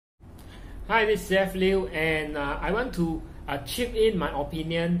Hi, this is Chef Lieu, and I want to chip in my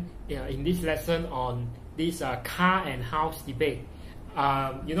opinion in this lesson on this car and house debate.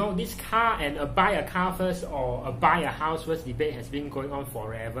 This car and buy a car first or buy a house first debate has been going on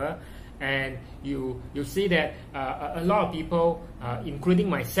forever, and you see that a lot of people, including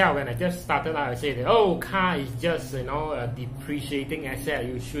myself, when I just started out, I say that car is just a depreciating asset.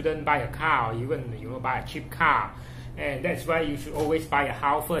 You shouldn't buy a car or even buy a cheap car. And that's why you should always buy a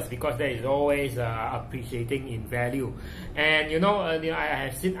house first, because there is always appreciating in value. And I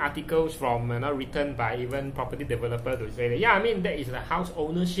have seen articles from written by even property developers to say that that is the house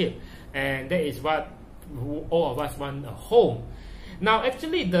ownership, and that is what all of us want, a home. Now,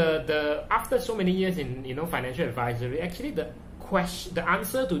 actually, the after so many years in financial advisory, actually the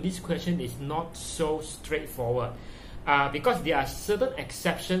answer to this question is not so straightforward. Because there are certain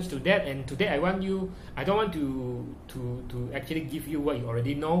exceptions to that, and today I don't want to actually give you what you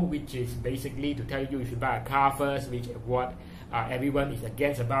already know, which is basically to tell you should buy a car first, which is what everyone is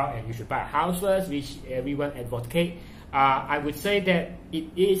against about, and you should buy a house first, which everyone advocate. I would say that it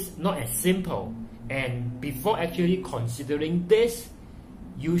is not as simple, and before actually considering this,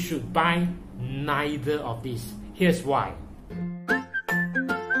 you should buy neither of these. Here's why.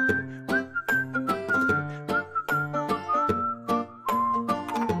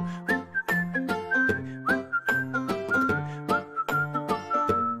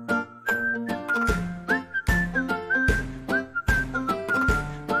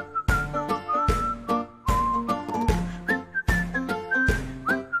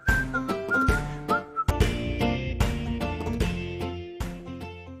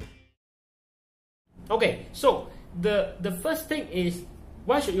 Okay, so the first thing is,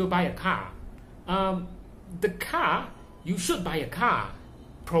 why should you buy a car? You should buy a car,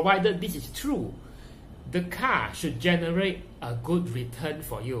 provided this is true. The car should generate a good return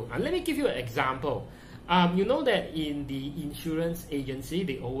for you. And let me give you an example. You know that in the insurance agency,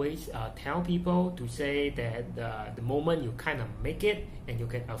 they always tell people to say that the moment you kind of make it and you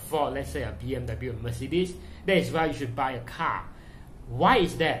can afford, let's say, a BMW or Mercedes, that is why you should buy a car. Why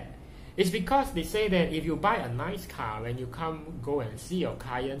is that? It's because they say that if you buy a nice car, when you go and see your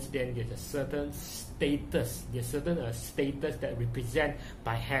clients, then there's a certain status. There's certain status that represent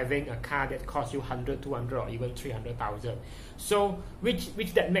by having a car that costs you 100, 200, or even 300,000. So, which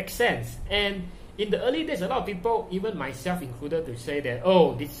that makes sense. And in the early days, a lot of people, even myself included, to say that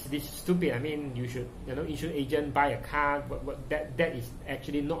this is stupid. I mean, you should insurance agent buy a car. But that is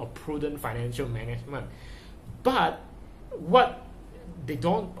actually not a prudent financial management. But what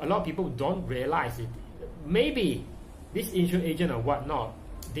a lot of people don't realize it. Maybe this insurance agent or whatnot,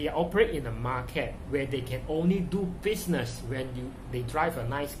 they operate in a market where they can only do business when they drive a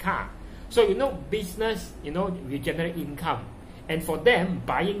nice car. So business, will generate income, and for them,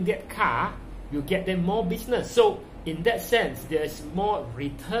 buying that car, you get them more business. So in that sense, there's more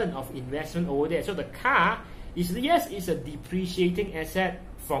return of investment over there. So the car is, yes, it's a depreciating asset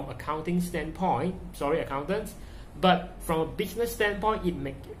from accounting standpoint. Sorry, accountants. But from a business standpoint,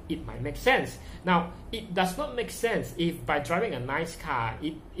 it might make sense. Now, it does not make sense if by driving a nice car,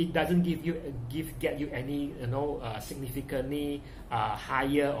 it doesn't get you any significantly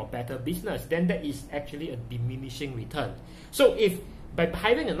higher or better business. Then that is actually a diminishing return. So if by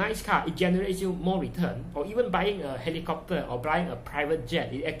having a nice car, it generates you more return, or even buying a helicopter or buying a private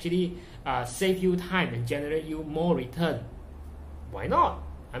jet, it actually save you time and generate you more return, why not?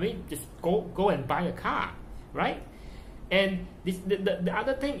 I mean, just go and buy a car. Right? And the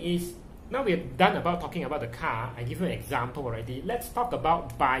other thing is, now we're done about talking about the car. I give you an example already. Let's talk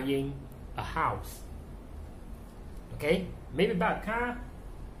about buying a house. Okay? Maybe buy a car.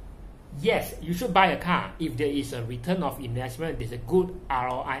 Yes, you should buy a car if there is a return of investment, there's a good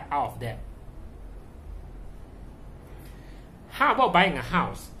ROI out of that. How about buying a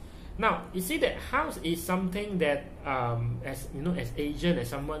house? Now, you see that house is something that, as Asian, as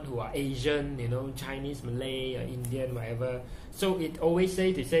someone who are Asian, Chinese, Malay, Indian, whatever. So it always say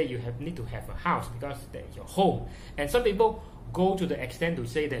you need to have a house because that is your home. And some people go to the extent to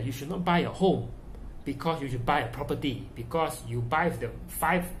say that you should not buy a home because you should buy a property, because you buy the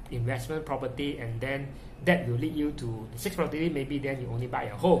 5 investment property and then that will lead you to the 6th property. Maybe then you only buy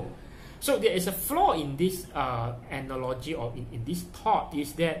a home. So there is a flaw in this analogy, or in this thought,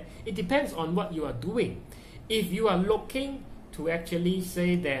 is that it depends on what you are doing. If you are looking to actually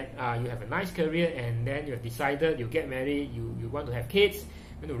say that you have a nice career and then you have decided you get married, you want to have kids,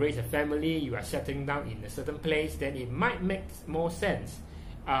 you want to raise a family, you are settling down in a certain place, then it might make more sense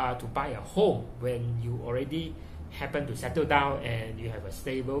to buy a home when you already happen to settle down and you have a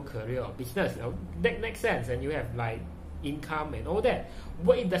stable career or business. That makes sense, and you have like income and all that.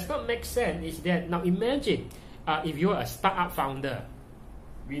 What it does not make sense is that, now imagine if you're a startup founder,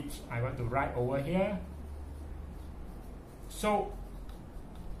 which I want to write over here. So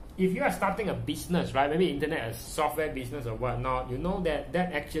if you are starting a business, right, maybe internet, a software business or whatnot, you know that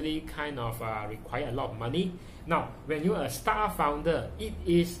actually kind of require a lot of money. Now, when you're a startup founder, it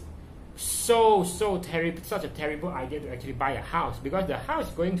is so terrible, such a terrible idea to actually buy a house, because the house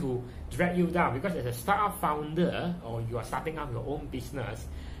is going to drag you down. Because as a startup founder, or you are starting up your own business,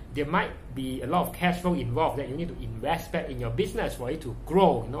 there might be a lot of cash flow involved that you need to invest back in your business for it to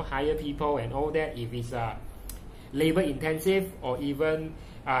grow, you know, hire people and all that. If it's labor intensive, or even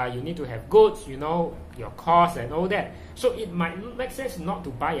you need to have goods, you know, your costs and all that. So it might make sense not to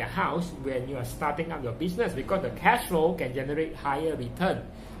buy a house when you are starting up your business, because the cash flow can generate higher return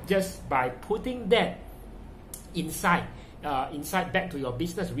just by putting that inside back to your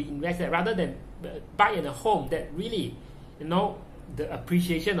business, reinvest that, rather than buying a home that really, you know, the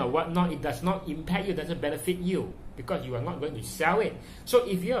appreciation or whatnot, it does not impact you, doesn't benefit you, because you are not going to sell it. So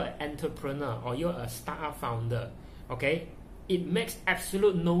if you're an entrepreneur or you're a startup founder, okay, it makes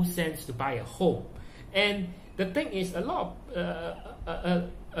absolute no sense to buy a home. And the thing is, a lot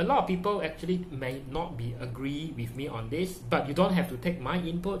of people actually may not agree with me on this, but you don't have to take my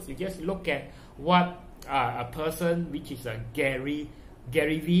inputs. You just look at what a person, which is a Gary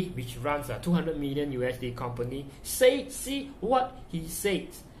V, which runs a 200 million USD company, see what he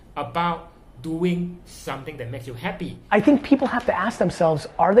says about doing something that makes you happy. I think people have to ask themselves,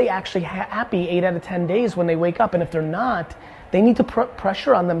 are they actually happy 8 out of 10 days when they wake up? And if they're not, they need to put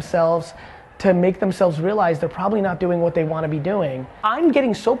pressure on themselves to make themselves realize they're probably not doing what they want to be doing. I'm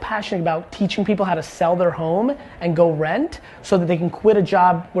getting so passionate about teaching people how to sell their home and go rent so that they can quit a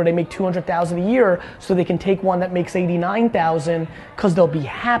job where they make $200,000 a year so they can take one that makes $89,000 because they'll be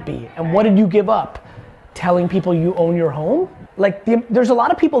happy. And what did you give up? Telling people you own your home? Like, there's a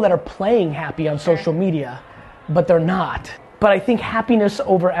lot of people that are playing happy on social media, but they're not. But I think happiness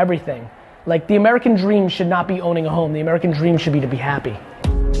over everything. Like, the American dream should not be owning a home. The American dream should be to be happy.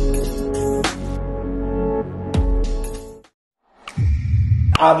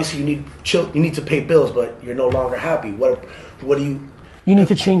 Obviously, you need to pay bills, but you're no longer happy. What do you? You need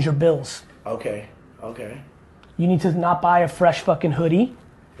to change your bills. Okay. You need to not buy a fresh fucking hoodie.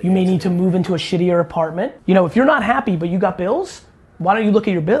 You may need to move into a shittier apartment. You know, if you're not happy but you got bills, why don't you look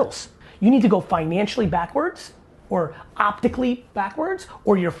at your bills? You need to go financially backwards, or optically backwards,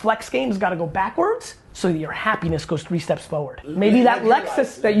 or your flex game's got to go backwards so that your happiness goes 3 steps forward. Maybe that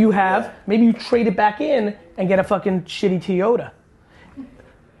Lexus that you have, maybe you trade it back in and get a fucking shitty Toyota.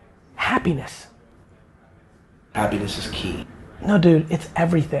 Happiness. Happiness is key. No, dude, it's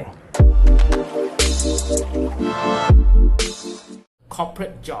everything.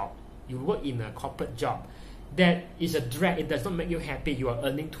 Corporate job, you work in a corporate job that is a drag. It does not make you happy. You are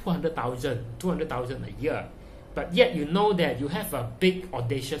earning 200,000 a year, but yet you know that you have a big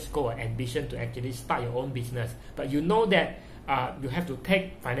audacious goal or ambition to actually start your own business, but you know that you have to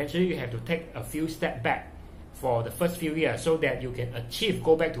take a few steps back for the first few years so that you can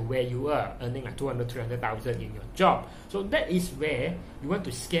go back to where you were earning like 300,000 in your job. So that is where you want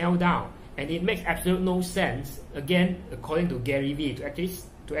to scale down. And it makes absolute no sense, again, according to Gary Vee, to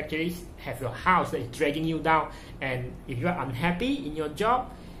actually have your house that is dragging you down. And if you are unhappy in your job,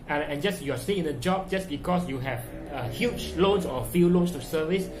 and just you're staying in a job just because you have huge loans or few loans to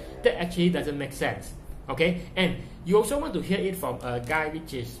service, that actually doesn't make sense. Okay, and you also want to hear it from a guy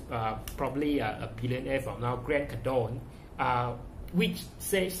which is probably a billionaire from now, Grant Cardone, which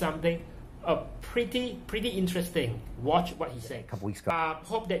says something pretty interesting. Watch what he said. Couple weeks ago.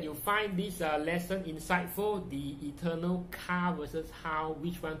 Hope that you find this lesson insightful. The eternal car versus house,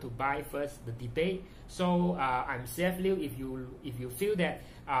 which one to buy first, the debate. So I'm Seth Lieu. If you feel that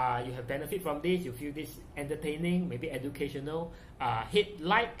you have benefit from this, you feel this entertaining, maybe educational, hit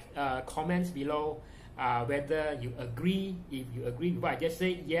like, comments below. Whether you agree. If you agree with what I just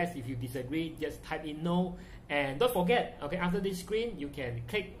said, yes. If you disagree, just type in no. And don't forget, okay, after this screen, you can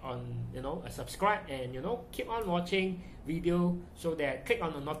click on, a subscribe, and keep on watching video, so that click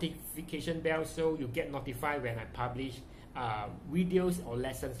on the notification bell so you get notified when I publish videos or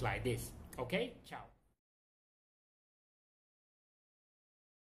lessons like this. Okay, ciao.